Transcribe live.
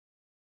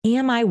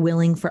Am I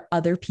willing for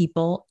other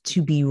people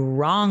to be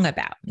wrong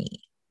about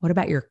me? What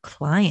about your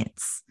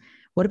clients?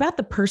 What about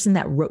the person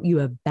that wrote you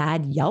a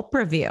bad Yelp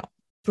review?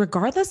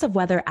 Regardless of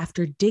whether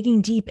after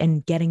digging deep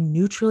and getting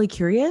neutrally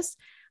curious,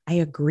 I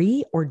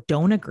agree or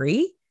don't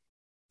agree,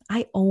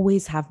 I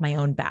always have my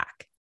own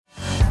back.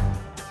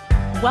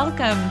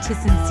 Welcome to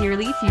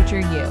Sincerely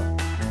Future You.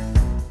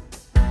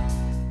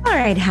 All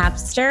right,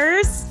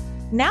 Hapsters.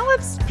 Now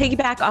let's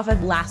piggyback off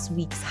of last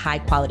week's high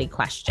quality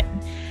question.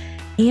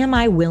 Am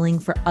I willing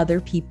for other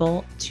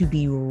people to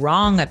be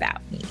wrong about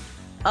me?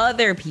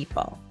 Other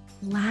people.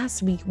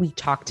 Last week, we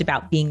talked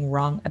about being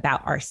wrong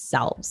about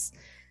ourselves.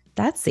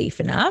 That's safe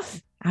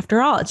enough.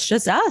 After all, it's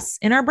just us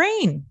in our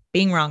brain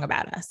being wrong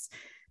about us.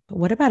 But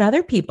what about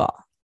other people?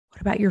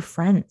 What about your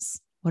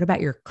friends? What about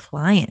your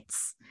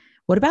clients?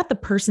 What about the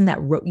person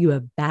that wrote you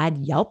a bad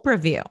Yelp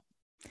review?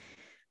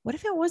 What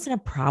if it wasn't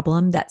a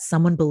problem that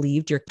someone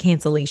believed your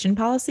cancellation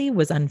policy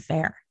was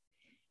unfair,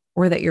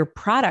 or that your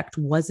product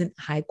wasn't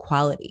high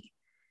quality?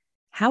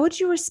 How would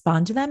you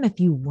respond to them if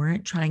you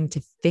weren't trying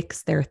to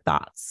fix their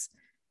thoughts?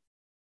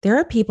 There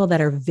are people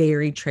that are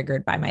very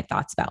triggered by my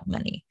thoughts about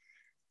money.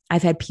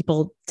 I've had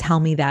people tell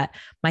me that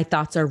my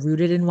thoughts are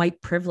rooted in white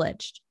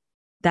privilege,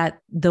 that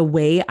the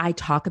way I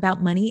talk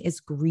about money is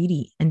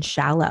greedy and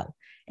shallow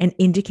and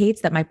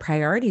indicates that my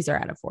priorities are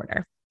out of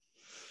order.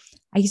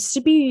 I used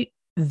to be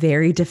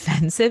very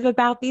defensive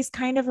about these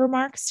kind of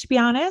remarks, to be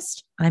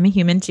honest. I'm a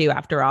human too,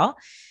 after all.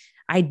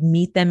 I'd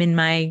meet them in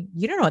my,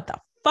 you don't know what the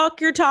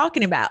fuck you're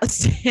talking about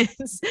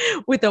stance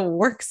with a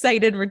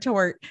works-cited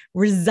retort,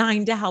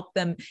 resigned to help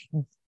them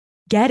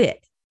get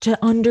it, to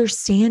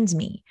understand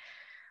me.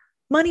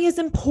 Money is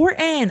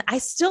important. I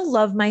still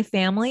love my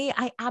family.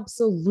 I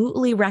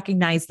absolutely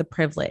recognize the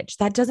privilege.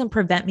 That doesn't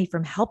prevent me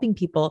from helping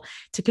people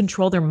to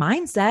control their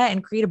mindset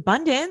and create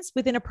abundance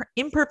within an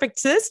imperfect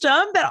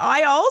system that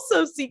I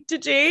also seek to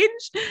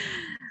change.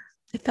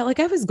 It felt like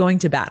I was going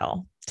to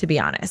battle, to be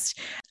honest.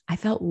 I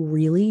felt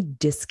really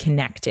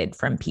disconnected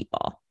from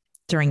people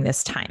during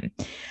this time.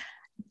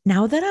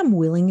 Now that I'm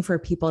willing for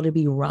people to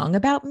be wrong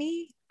about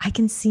me, I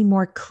can see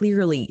more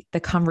clearly the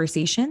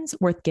conversations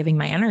worth giving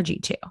my energy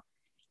to.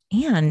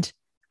 And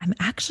I'm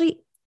actually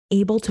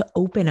able to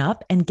open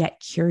up and get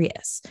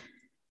curious.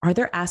 Are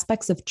there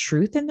aspects of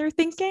truth in their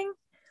thinking?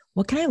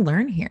 What can I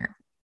learn here?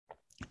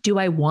 Do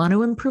I want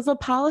to improve a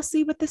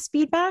policy with this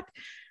feedback?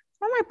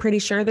 Or am I pretty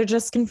sure they're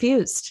just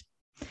confused?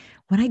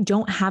 When I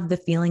don't have the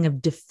feeling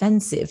of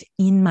defensive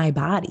in my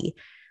body,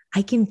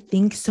 I can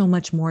think so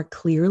much more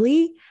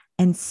clearly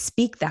and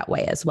speak that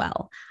way as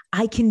well.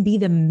 I can be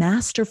the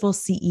masterful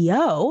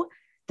CEO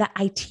that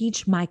I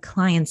teach my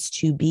clients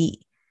to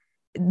be.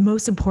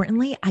 Most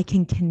importantly, I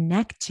can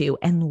connect to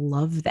and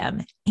love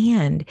them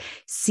and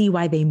see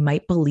why they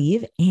might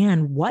believe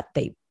and what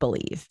they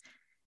believe.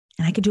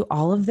 And I could do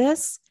all of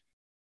this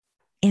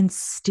and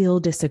still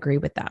disagree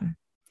with them.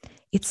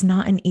 It's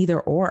not an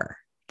either or.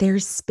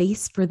 There's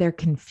space for their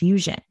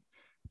confusion,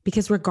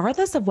 because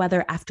regardless of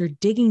whether after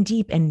digging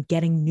deep and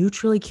getting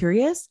neutrally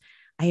curious,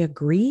 I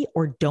agree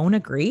or don't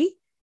agree,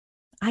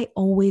 I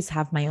always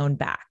have my own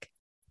back,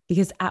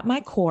 because at my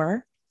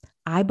core,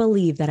 I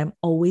believe that I'm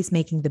always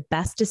making the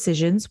best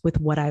decisions with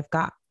what I've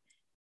got.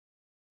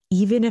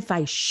 Even if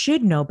I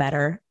should know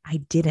better, I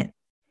didn't.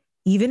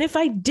 Even if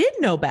I did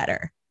know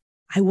better,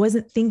 I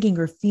wasn't thinking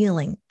or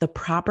feeling the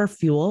proper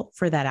fuel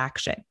for that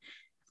action.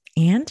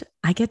 And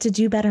I get to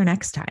do better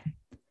next time.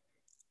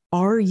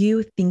 Are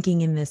you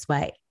thinking in this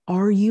way?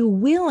 Are you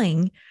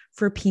willing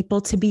for people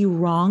to be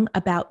wrong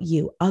about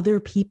you, other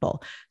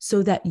people,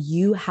 so that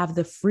you have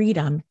the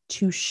freedom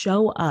to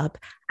show up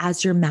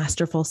as your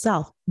masterful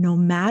self, no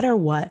matter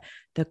what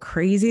the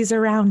crazies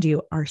around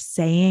you are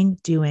saying,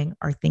 doing,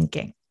 or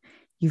thinking?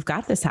 You've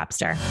got this,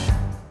 Hapster.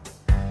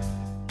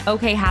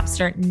 Okay,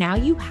 Hapster, now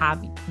you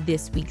have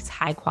this week's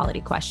high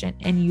quality question,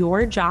 and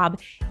your job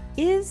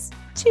is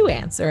to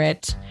answer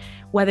it.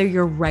 Whether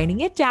you're writing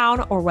it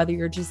down or whether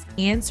you're just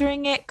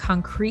answering it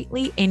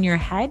concretely in your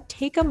head,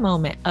 take a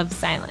moment of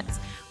silence.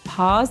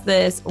 Pause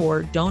this,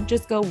 or don't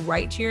just go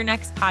right to your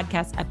next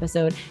podcast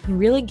episode, and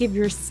really give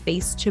your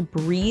space to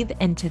breathe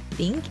and to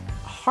think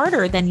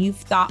harder than you've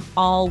thought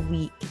all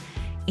week.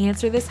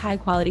 Answer this high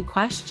quality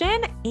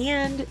question,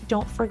 and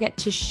don't forget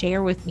to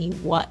share with me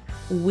what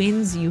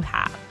wins you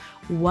have,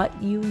 what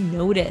you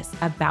notice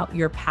about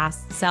your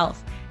past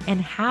self, and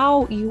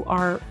how you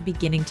are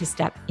beginning to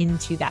step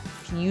into that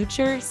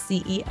future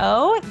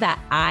CEO that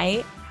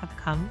I have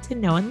come to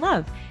know and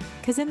love.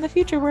 Because in the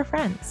future, we're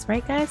friends,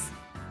 right, guys?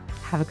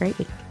 Have a great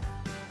week.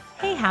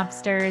 Hey,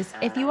 Hapsters.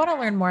 If you want to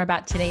learn more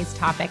about today's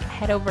topic,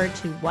 head over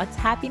to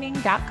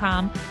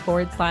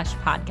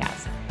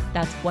whatshappening.com/podcast.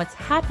 That's what's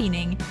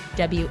happening,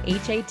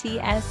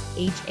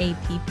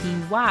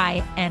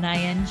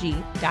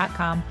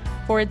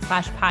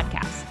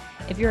 whatshappening.com/podcast.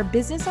 If you're a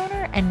business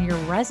owner and you're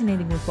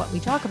resonating with what we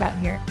talk about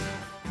here,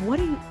 what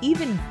are you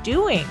even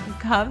doing?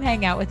 Come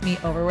hang out with me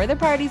over where the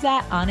party's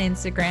at on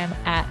Instagram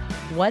at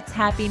What's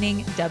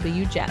Happening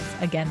WJess.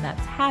 Again,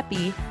 that's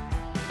happy,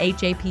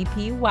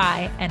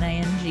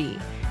 HAPPYNING.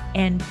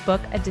 and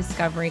book a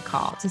discovery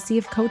call to see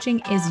if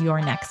coaching is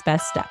your next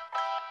best step.